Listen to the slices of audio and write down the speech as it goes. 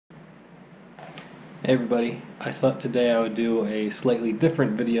Hey everybody, I thought today I would do a slightly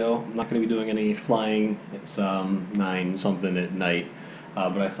different video. I'm not going to be doing any flying. It's 9 something at night,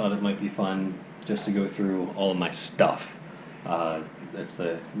 but I thought it might be fun just to go through all of my stuff. It's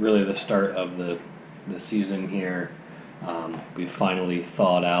really the start of the season here. We've finally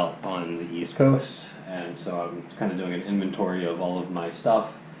thawed out on the East Coast, and so I'm kind of doing an inventory of all of my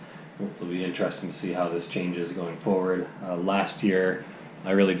stuff. It'll be interesting to see how this changes going forward. Last year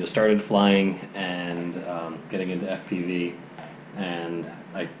I really just started flying and getting into FPV, and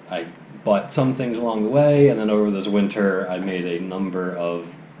I bought some things along the way, and then over this winter I made a number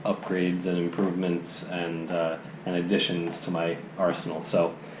of upgrades and improvements and additions to my arsenal.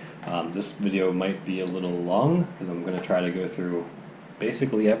 So this video might be a little long because I'm going to try to go through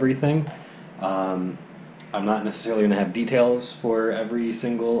basically everything. I'm not necessarily going to have details for every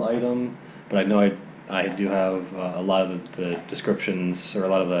single item, but I know I do have a lot of the descriptions, or a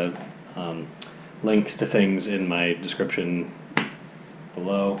lot of the links to things in my description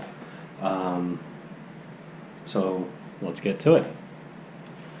below. So let's get to it.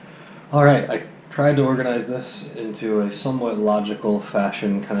 Alright, I tried to organize this into a somewhat logical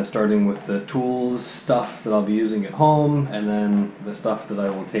fashion, kind of starting with the tools stuff that I'll be using at home, and then the stuff that I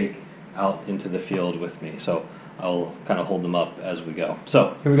will take out into the field with me. So I'll kind of hold them up as we go.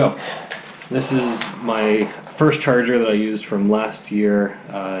 So here we go. This is my first charger that I used from last year.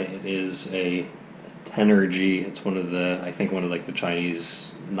 It is a Tenergy. It's one of the, I think one of like the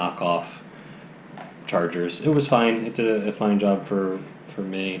Chinese knockoff chargers. It was fine. It did a fine job for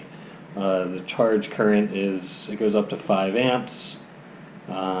me. The charge current is, it goes up to 5 amps,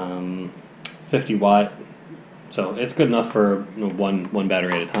 50 watt. So it's good enough for one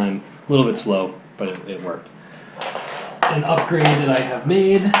battery at a time. A little bit slow, but it worked. An upgrade that I have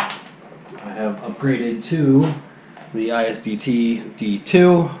made, I have upgraded to the ISDT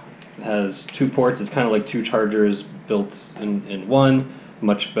D2. It has 2 ports. It's kind of like 2 chargers built in one.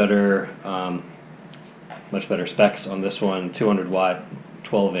 Much better specs on this one. 200 watt,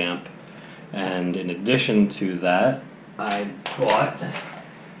 12 amp. And in addition to that, I bought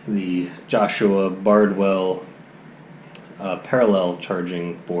the Joshua Bardwell parallel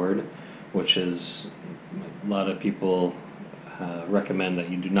charging board, which is, a lot of people recommend that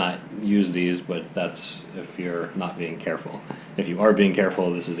you do not use these, but that's if you're not being careful. If you are being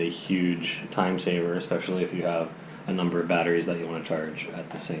careful, this is a huge time saver, especially if you have a number of batteries that you want to charge at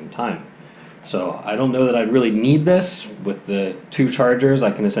the same time. So I don't know that I'd really need this. With the 2 chargers,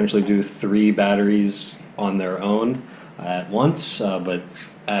 I can essentially do 3 batteries on their own at once,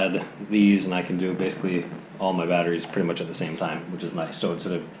 but add these and I can do basically all my batteries pretty much at the same time, which is nice. So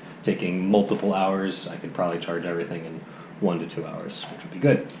instead of taking multiple hours, I could probably charge everything in 1 to 2 hours, which would be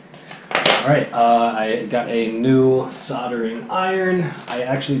good. Alright, I got a new soldering iron. I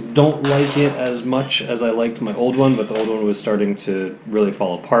actually don't like it as much as I liked my old one, but the old one was starting to really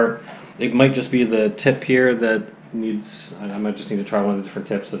fall apart. It might just be the tip here that needs, I might just need to try one of the different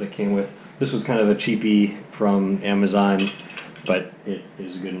tips that it came with. This was kind of a cheapie from Amazon, but it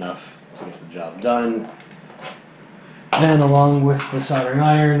is good enough to get the job done. And along with the soldering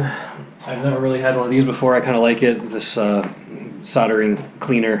iron, I've never really had one of these before. I kind of like it, this soldering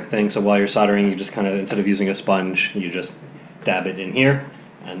cleaner thing. So while you're soldering, you just kind of, instead of using a sponge, you just dab it in here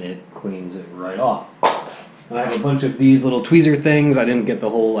and it cleans it right off. And I have a bunch of these little tweezer things. I didn't get the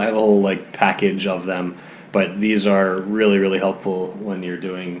whole, I have a whole like package of them, but these are really, really helpful when you're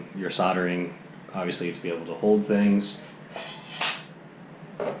doing your soldering, obviously, to be able to hold things.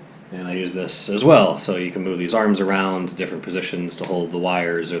 And I use this as well, so you can move these arms around to different positions to hold the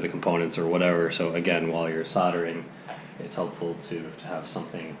wires or the components or whatever. So again, while you're soldering, it's helpful to have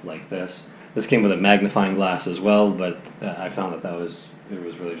something like this. This came with a magnifying glass as well, but I found that it was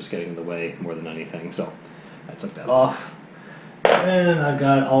really just getting in the way more than anything, so I took that off. And I've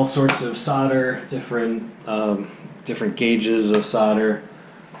got all sorts of solder, different gauges of solder.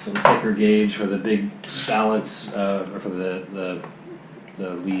 Some thicker gauge for the big balance, or for the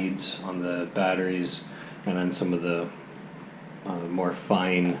leads on the batteries, and then some of the more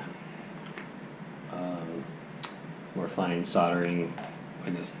fine soldering, I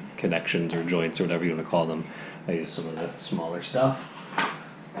guess, connections or joints or whatever you want to call them. I use some of the smaller stuff.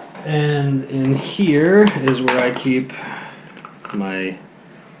 And in here is where I keep my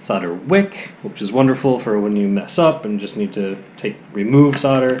solder wick, which is wonderful for when you mess up and just need to remove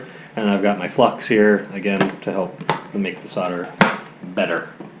solder. And I've got my flux here, again, to help make the solder better,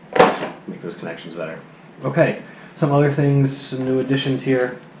 make those connections better. Okay, some other things, some new additions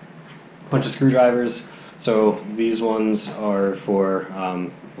here. A bunch of screwdrivers. So these ones are for,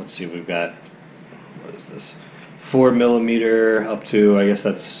 let's see, we've got, what is this? 4mm up to, I guess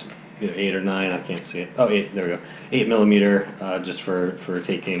that's either 8 or 9, I can't see it. Oh, 8, there we go. 8 millimeter, just for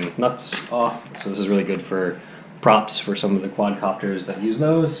taking nuts off. So this is really good for props for some of the quadcopters that use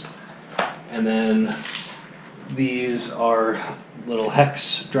those. And then these are little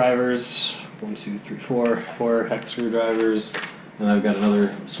hex drivers. 1, 2, 3, 4 hex screwdrivers. And I've got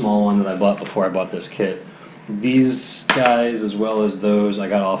another small one that I bought before I bought this kit. These guys, as well as those, I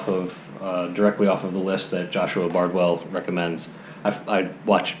got off of directly off of the list that Joshua Bardwell recommends. I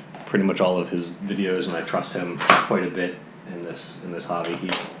watch pretty much all of his videos, and I trust him quite a bit in this hobby. He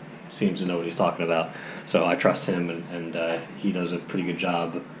seems to know what he's talking about, so I trust him, and he does a pretty good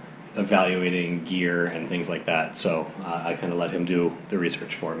job evaluating gear and things like that. So I kind of let him do the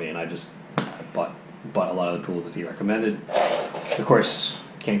research for me, and I bought a lot of the tools that he recommended. Of course,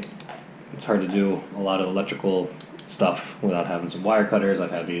 it's hard to do a lot of electrical stuff without having some wire cutters.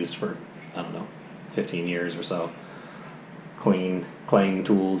 I've had these for, I don't know, 15 years or so. Claying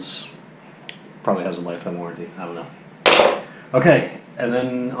tools. Probably has a lifetime warranty. I don't know. Okay, and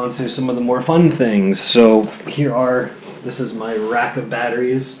then onto some of the more fun things. So this is my rack of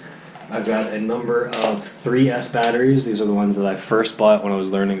batteries. I've got a number of 3S batteries. These are the ones that I first bought when I was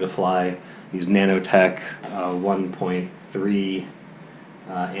learning to fly. These Nanotech 1.3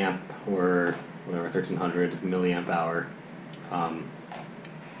 amp or whatever, 1300 milliamp hour.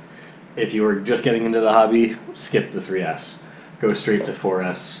 If you were just getting into the hobby, skip the 3S. Go straight to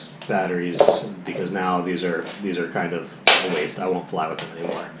 4S batteries, because now these are kind of a waste. I won't fly with them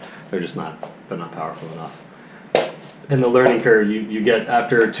anymore. They're not powerful enough. In the learning curve, you get,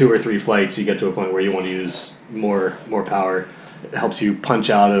 after 2 or 3 flights, you get to a point where you want to use more power. It helps you punch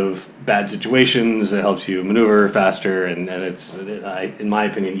out of bad situations. It helps you maneuver faster, and it's, in my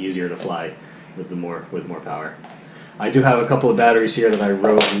opinion, easier to fly with more power. I do have a couple of batteries here that I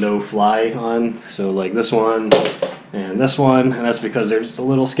wrote no fly on, so like this one and this one, and that's because they're just a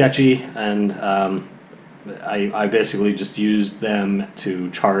little sketchy, and I basically just used them to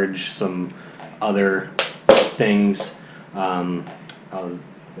charge some other things,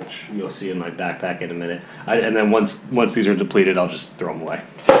 which you'll see in my backpack in a minute. And then once these are depleted, I'll just throw them away.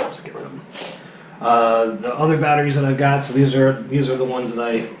 Just get rid of them. The other batteries that I've got, so these are the ones that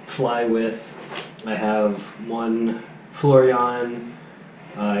I fly with. I have one Florian.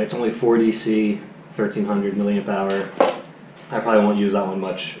 It's only 4DC, 1300 milliamp hour. I probably won't use that one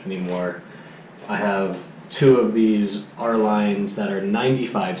much anymore. I have 2 of these R-lines that are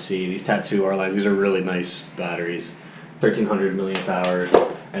 95C. These Tattoo R-lines. These are really nice batteries, 1300 milliamp hour.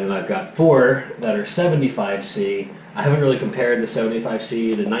 And then I've got 4 that are 75C. I haven't really compared the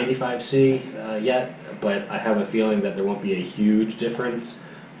 75C to 95C yet, but I have a feeling that there won't be a huge difference.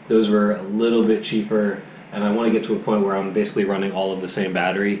 Those were a little bit cheaper, and I want to get to a point where I'm basically running all of the same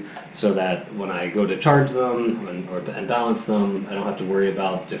battery, so that when I go to charge them and balance them, I don't have to worry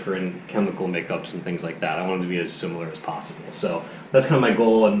about different chemical makeups and things like that. I want them to be as similar as possible. So that's kind of my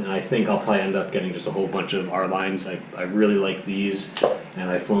goal, and I think I'll probably end up getting just a whole bunch of R-lines. I really like these, and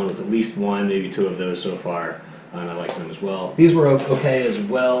I've flown with at least 1, maybe 2 of those so far, and I like them as well. These were okay as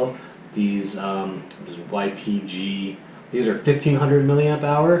well. These YPG. These are 1500 milliamp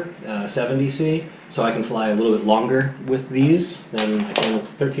hour, 70C, so I can fly a little bit longer with these than I can with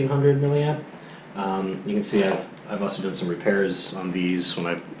 1300 milliamp. You can see I've also done some repairs on these when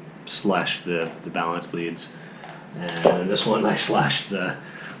I slashed the balance leads, and this one I slashed the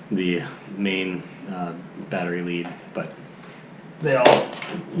main battery lead. But they all,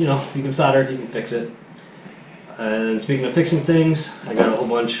 you can solder it, you can fix it. And speaking of fixing things, I got a whole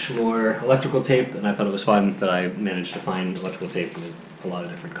bunch more electrical tape, and I thought it was fun that I managed to find electrical tape with a lot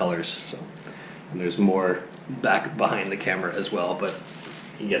of different colors. So, and there's more back behind the camera as well, but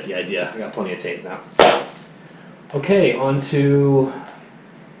you get the idea. I got plenty of tape now. Okay, on to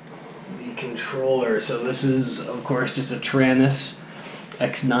the controller. So this is, of course, just a Taranis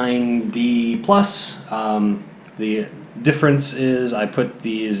X9D Plus. The difference is I put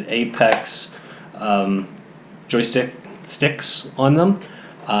these Apex joystick sticks on them.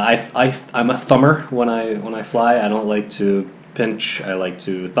 I'm a thumber when I fly. I don't like to pinch, I like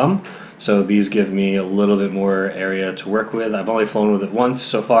to thumb. So these give me a little bit more area to work with. I've only flown with it once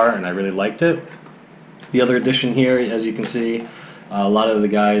so far, and I really liked it. The other addition here, as you can see, a lot of the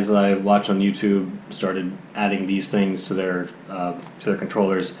guys that I watch on YouTube started adding these things to their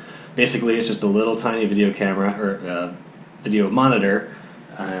controllers. Basically, it's just a little tiny video camera or video monitor,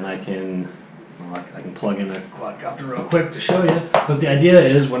 and I can plug in a quadcopter real quick to show you. But the idea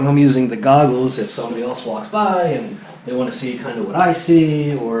is, when I'm using the goggles, if somebody else walks by and they want to see kind of what I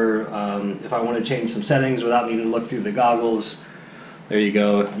see, or if I want to change some settings without needing to look through the goggles, there you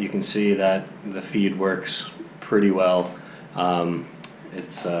go. You can see that the feed works pretty well.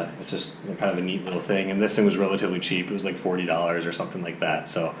 it's just kind of a neat little thing, and this thing was relatively cheap. It was like $40 or something like that.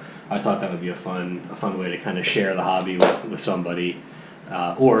 So I thought that would be a fun way to kind of share the hobby with somebody,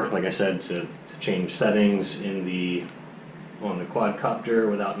 or like I said, to change settings on the quadcopter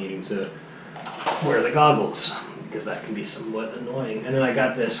without needing to wear the goggles, because that can be somewhat annoying. And then I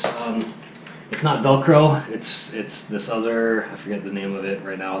got this. It's not Velcro. It's this other. I forget the name of it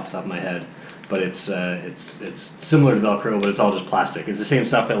right now off the top of my head. But it's similar to Velcro, but it's all just plastic. It's the same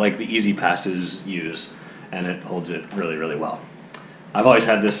stuff that like the Easy Passes use, and it holds it really, really well. I've always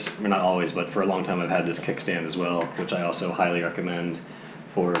had this, or not always, but for a long time I've had this kickstand as well, which I also highly recommend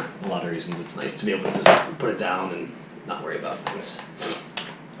for a lot of reasons. It's nice to be able to just put it down and not worry about things.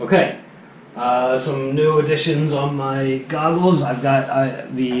 Okay, some new additions on my goggles. I've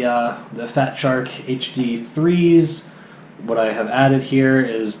got the Fat Shark HD3s. What I have added here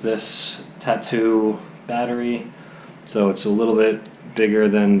is this tattoo battery, so it's a little bit bigger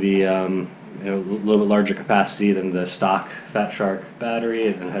than the a little bit larger capacity than the stock Fat Shark battery,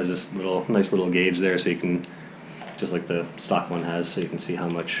 and it has this nice little gauge there, so you can, just like the stock one has, so you can see how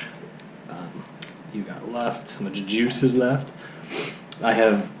much you got left, how much juice is left. I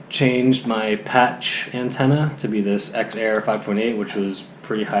have changed my patch antenna to be this X-Air 5.8, which was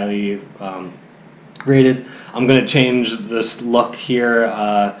pretty highly rated. I'm going to change this look here.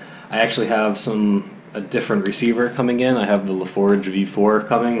 I actually have a different receiver coming in. I have the LaForge V4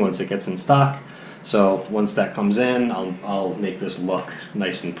 coming once it gets in stock. So once that comes in, I'll make this look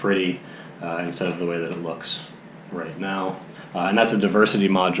nice and pretty instead of the way that it looks right now. And that's a diversity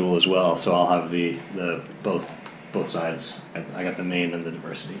module as well. So I'll have both sides. I got the main and the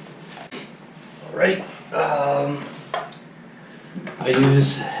diversity. All right. I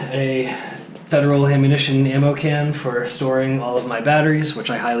use a Federal ammunition ammo can for storing all of my batteries, which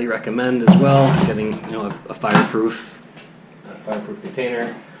I highly recommend as well. Getting a fireproof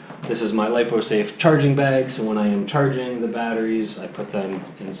container. This is my LiPo-safe charging bag, so when I am charging the batteries, I put them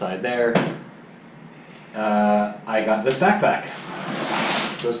inside there. I got this backpack.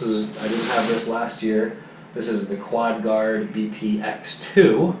 I didn't have this last year. This is the QuadGuard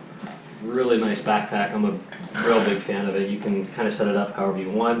BPX2. Really nice backpack. I'm a real big fan of it. You can kind of set it up however you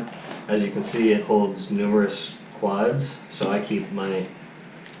want. As you can see, it holds numerous quads, so I keep what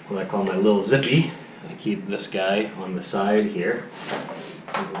I call my little zippy. I keep this guy on the side here.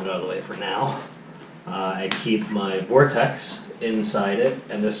 I'll move it out of the way for now. I keep my Vortex inside it,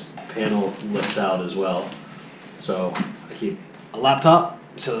 and this panel lifts out as well. So I keep a laptop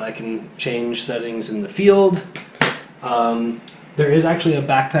so that I can change settings in the field. There is actually a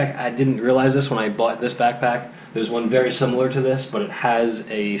backpack. I didn't realize this when I bought this backpack. There's one very similar to this, but it has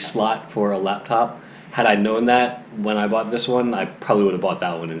a slot for a laptop. Had I known that when I bought this one, I probably would have bought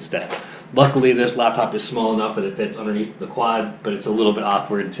that one instead. Luckily, this laptop is small enough that it fits underneath the quad, but it's a little bit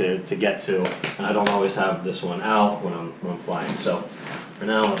awkward to get to, and I don't always have this one out when I'm flying. So for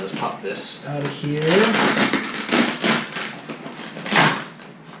now, I'll just pop this out of here.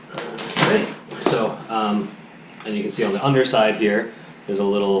 Okay, so and you can see on the underside here, there's a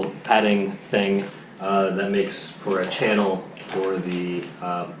little padding thing that makes for a channel for the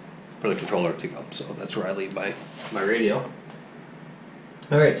controller to go. So that's where I leave my radio.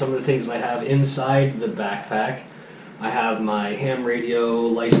 Alright, some of the things that I have inside the backpack. I have my ham radio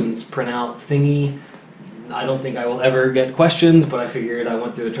license printout thingy. I don't think I will ever get questioned, but I figured I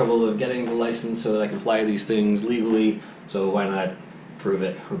went through the trouble of getting the license so that I can fly these things legally, so why not prove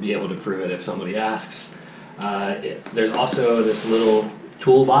it, or be able to prove it if somebody asks. There's also this little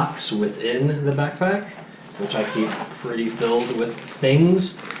toolbox within the backpack, which I keep pretty filled with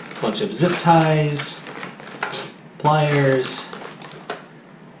things. A bunch of zip ties, pliers,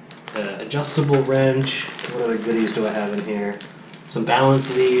 adjustable wrench. What other goodies do I have in here? Some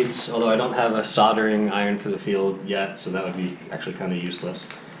balance leads, although I don't have a soldering iron for the field yet, so that would be actually kind of useless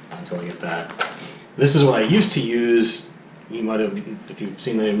until I get that. This is what I used to use. You might have, if you've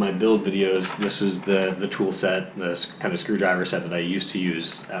seen any of my build videos, this is the tool set, the kind of screwdriver set that I used to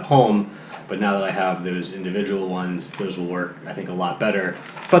use at home, but now that I have those individual ones, those will work, I think, a lot better.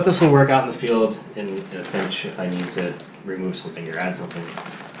 But this will work out in the field in a pinch if I need to remove something or add something.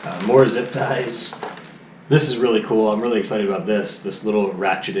 More zip ties. This is really cool. I'm really excited about this little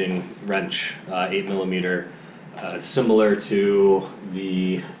ratcheting wrench, 8mm, similar to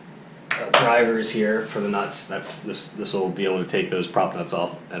the drivers here for the nuts. This will be able to take those prop nuts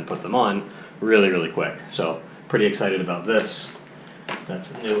off and put them on really quick. So pretty excited about this. That's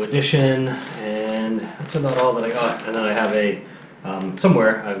a new addition, and that's about all that I got. And then I have a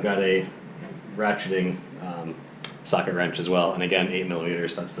somewhere I've got a ratcheting socket wrench as well, and again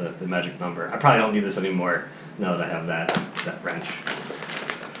 8mm. That's the magic number. I probably don't need this anymore now that I have that wrench.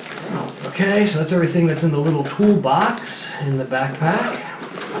 Okay, so that's everything that's in the little toolbox in the backpack.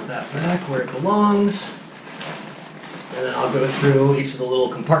 Put that back where it belongs. And then I'll go through each of the little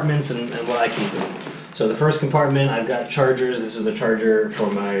compartments and what I keep in. So the first compartment, I've got chargers. This is the charger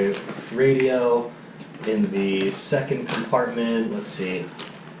for my radio. In the second compartment, let's see,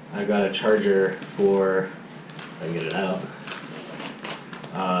 I've got a charger for, if I can get it out.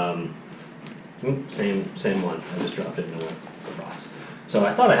 Same one. I just dropped it in the cross. So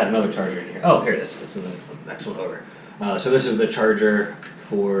I thought I had another charger in here. Oh, here it is. It's in the next one over. So this is the charger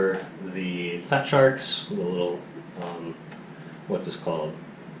for the Fat Sharks, the little, what's this called?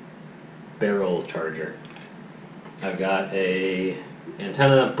 Barrel charger. I've got a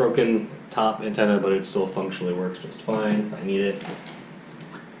antenna, broken top antenna, but it still functionally works just fine if I need it.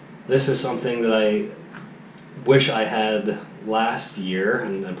 This is something that I wish I had last year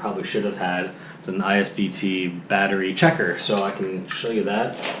and probably should have had. It's an ISDT battery checker, so I can show you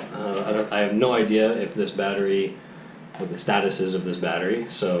that. I have no idea if this battery, what the status is of this battery,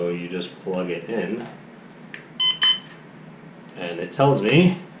 so you just plug it in and it tells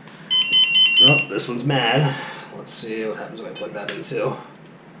me, oh, this one's mad. Let's see what happens when I plug that in too.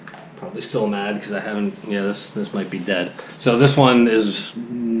 Probably still mad because I haven't, yeah, this might be dead. So this one is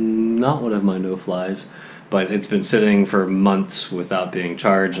not one of my no-flies, but it's been sitting for months without being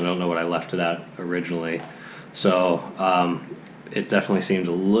charged. I don't know what I left it at originally. So it definitely seems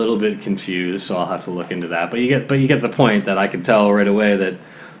a little bit confused, so I'll have to look into that. But you get the point that I can tell right away that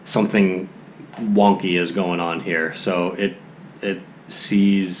something wonky is going on here. So it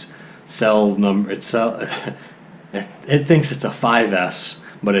sees cell number, it thinks it's a 5S,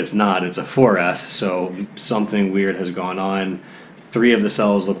 but it's not, it's a 4S, so something weird has gone on. 3 of the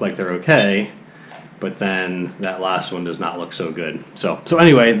cells look like they're okay, but then that last one does not look so good. So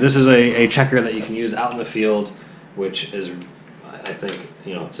anyway, this is a checker that you can use out in the field, which is, I think,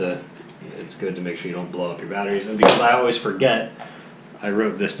 you know, it's good to make sure you don't blow up your batteries. And because I always forget, I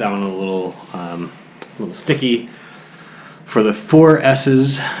wrote this down in a little sticky. For the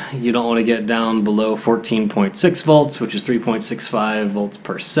 4S's, you don't want to get down below 14.6 volts, which is 3.65 volts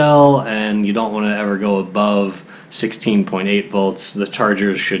per cell, and you don't want to ever go above 16.8 volts. The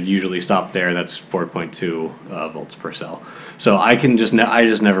chargers should usually stop there. That's 4.2 volts per cell. So I just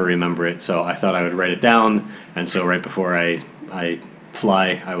never remember it. So I thought I would write it down, and so right before I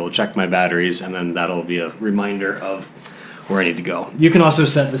fly, I will check my batteries, and then that'll be a reminder of where I need to go. You can also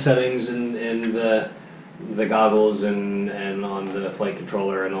set the settings in the goggles and on the flight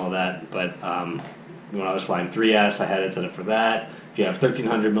controller and all that, but when I was flying 3S, I had it set up for that. If you have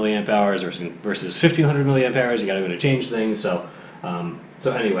 1300 milliamp hours versus 1500 milliamp hours, you got to go to change things. So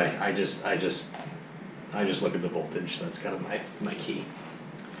anyway, I just look at the voltage. That's kind of my key.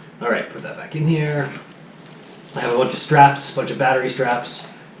 All right, put that back in here. I have a bunch of straps, bunch of battery straps.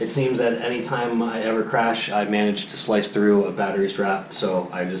 It seems that any time I ever crash, I manage to slice through a battery strap, so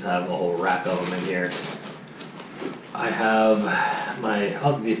I just have a whole rack of them in here. I have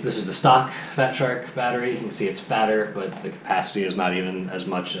this is the stock Fat Shark battery. You can see it's fatter, but the capacity is not even as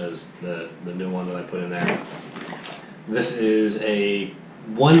much as the new one that I put in there. This is a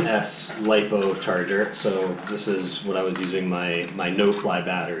 1S LiPo charger, so this is what I was using my no-fly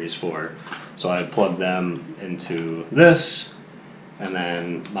batteries for. So I plug them into this, and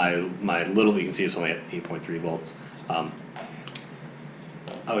then my little, you can see it's only at 8.3 volts.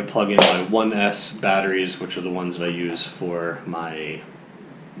 I would plug in my 1S batteries, which are the ones that I use for my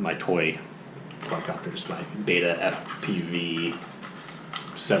toy quadcopters, my BetaFPV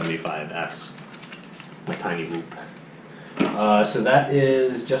 75S, my tiny loop. So that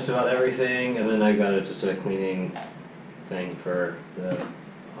is just about everything, and then I got just a cleaning thing for the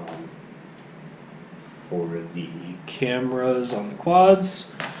cameras on the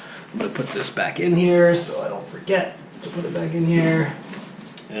quads. I'm going to put this back in here so I don't forget to put it back in here.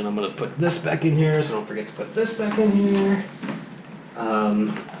 And I'm going to put this back in here so I don't forget to put this back in here.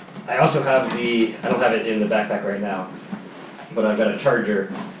 I also have I don't have it in the backpack right now, but I've got a charger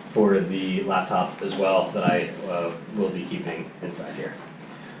for the laptop as well that I will be keeping inside here.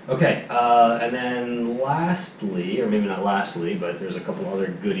 Okay, and then lastly, or maybe not lastly, but there's a couple other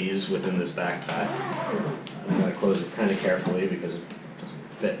goodies within this backpack. I'm going to close it kind of carefully because it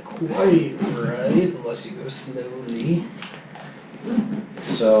doesn't fit quite right unless you go slowly.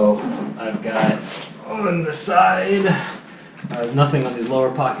 So I've got on the side, I have nothing on these lower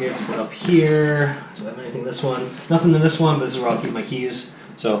pockets, but up here, do I have anything in this one? Nothing in this one, but this is where I'll keep my keys.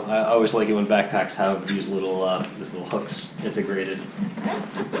 So I always like it when backpacks have these little hooks integrated.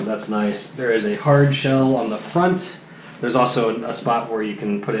 So that's nice. There is a hard shell on the front. There's also a spot where you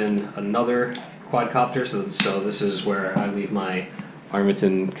can put in another quadcopter. So this is where I leave my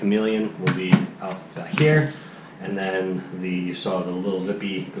Armattan Chameleon will be out back here, and then you saw the little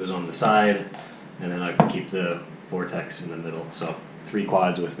zippy goes on the side, and then I can keep the Vortex in the middle. So 3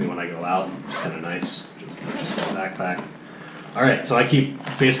 quads with me when I go out. It's kind of nice. Just a backpack. All right, so I keep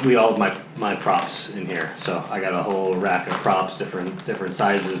basically all of my props in here. So I got a whole rack of props, different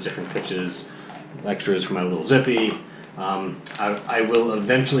sizes, different pitches, extras for my little zippy. I will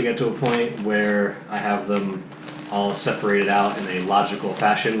eventually get to a point where I have them all separated out in a logical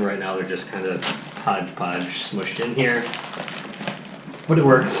fashion. Right now they're just kind of hodgepodge smushed in here, but it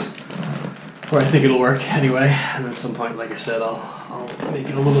works. Or I think it'll work anyway. And at some point, like I said, I'll make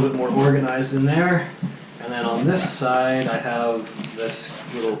it a little bit more organized in there. And then on this side, I have this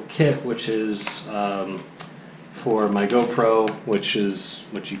little kit, which is for my GoPro, which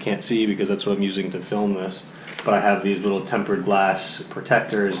you can't see because that's what I'm using to film this. But I have these little tempered glass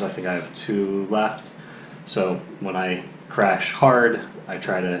protectors. I think I have 2 left. So when I crash hard, I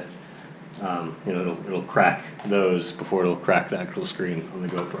try to, it'll crack those before it'll crack the actual screen on the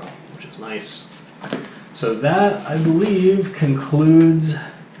GoPro, which is nice. So that, I believe, concludes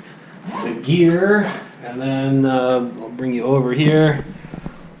the gear. And then I'll bring you over here.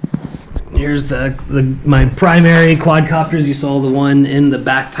 Here's my primary quadcopters. You saw the one in the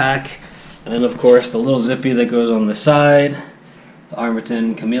backpack. And then, of course, the little zippy that goes on the side. The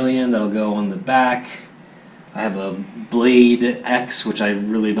Armattan Chameleon that'll go on the back. I have a Blade X, which I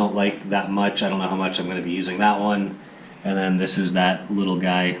really don't like that much. I don't know how much I'm going to be using that one. And then this is that little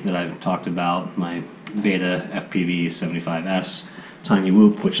guy that I've talked about, my BetaFPV 75S Tiny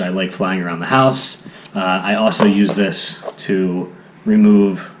Whoop, which I like flying around the house. I also use this to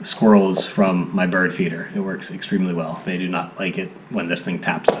remove squirrels from my bird feeder. It works extremely well. They do not like it when this thing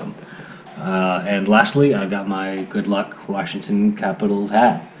taps them. And lastly, I've got my Good Luck Washington Capitals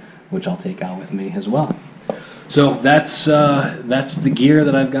hat, which I'll take out with me as well. So that's the gear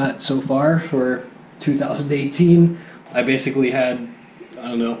that I've got so far for 2018. I basically had, I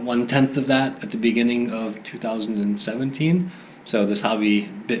don't know, 1/10 of that at the beginning of 2017. So this hobby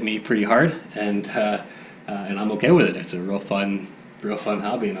bit me pretty hard, and I'm okay with it. It's a real fun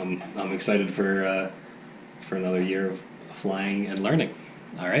hobby, and I'm excited for another year of flying and learning.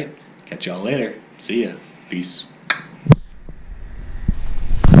 All right, catch y'all later. See ya. Peace.